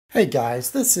Hey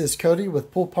guys, this is Cody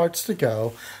with Pool Parts to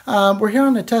Go. We're here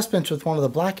on a test bench with one of the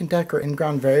Black+Decker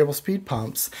Inground variable speed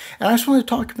pumps, and I just want to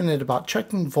talk a minute about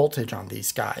checking voltage on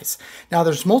these guys. Now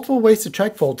there's multiple ways to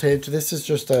check voltage. This is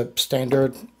just a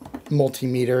standard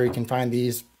multimeter. You can find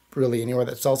these really anywhere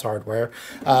that sells hardware.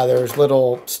 There's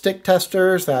little stick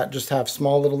testers that just have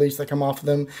small little leads that come off of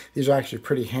them. These are actually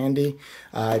pretty handy.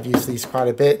 I've used these quite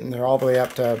a bit, and they're all the way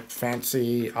up to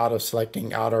fancy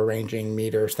auto-selecting, auto-ranging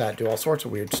meters that do all sorts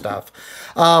of weird stuff.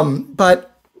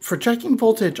 But for checking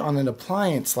voltage on an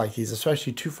appliance like these,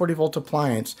 especially 240 volt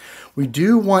appliance, we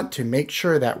do want to make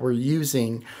sure that we're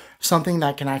using something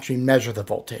that can actually measure the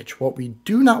voltage. What we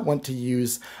do not want to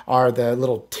use are the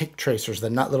little tick tracers, the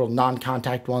little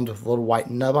non-contact ones with a little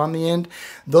white nub on the end.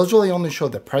 Those really only show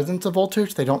the presence of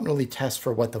voltage. They don't really test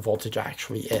for what the voltage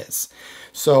actually is.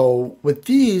 So with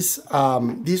these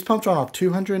pumps run off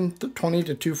 220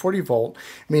 to 240 volt,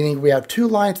 meaning we have two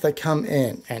lines that come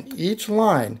in, and each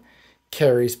line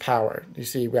carries power. You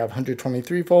see we have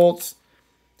 123 volts,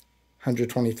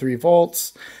 123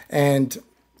 volts, and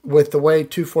with the way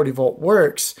 240 volt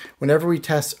works, whenever we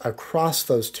test across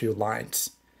those two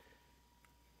lines,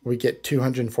 we get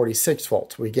 246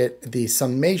 volts. We get the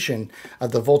summation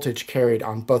of the voltage carried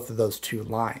on both of those two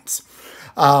lines.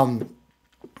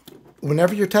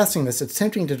 Whenever you're testing this, it's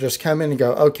tempting to just come in and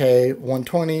go, okay,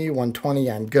 120,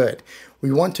 120, I'm good.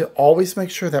 We want to always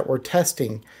make sure that we're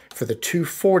testing for the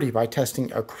 240 by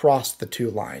testing across the two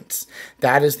lines.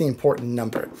 That is the important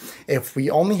number. If we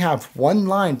only have one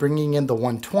line bringing in the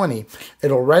 120,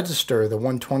 it'll register the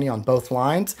 120 on both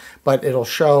lines, but it'll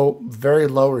show very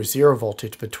low or zero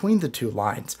voltage between the two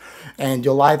lines. And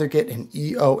you'll either get an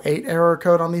E08 error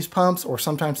code on these pumps, or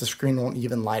sometimes the screen won't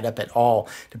even light up at all,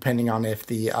 depending on if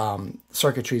the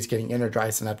circuitry is getting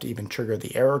energized enough to even trigger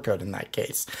the error code in that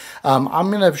case. I'm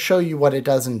going to show you what it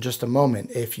does in just a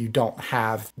moment if you don't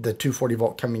have the 240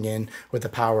 volt coming in with the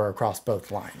power across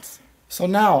both lines. So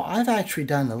now I've actually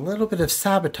done a little bit of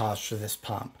sabotage to this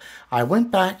pump. I went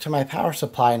back to my power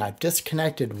supply and I've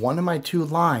disconnected one of my two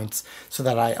lines so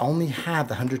that I only have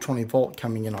the 120 volt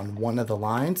coming in on one of the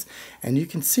lines. And you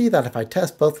can see that if I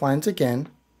test both lines again,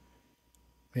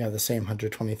 we have the same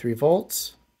 123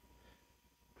 volts.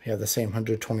 We have the same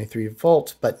 123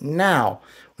 volts, but now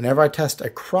whenever I test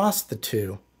across the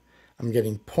two, I'm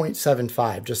getting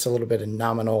 0.75, just a little bit of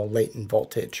nominal latent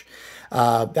voltage.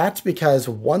 That's because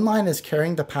one line is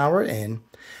carrying the power in.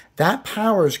 That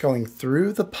power is going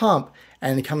through the pump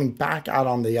and coming back out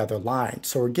on the other line.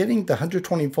 So we're getting the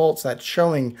 120 volts that's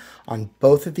showing on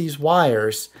both of these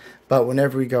wires, but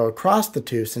whenever we go across the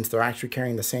two, since they're actually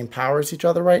carrying the same power as each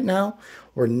other right now,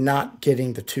 we're not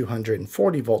getting the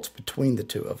 240 volts between the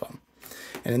two of them.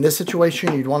 And in this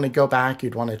situation, you'd want to go back,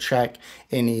 you'd want to check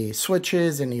any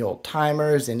switches, any old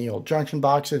timers, any old junction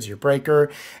boxes, your breaker,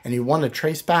 and you want to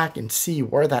trace back and see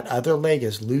where that other leg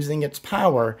is losing its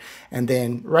power, and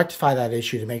then rectify that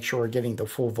issue to make sure we're getting the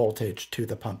full voltage to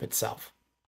the pump itself.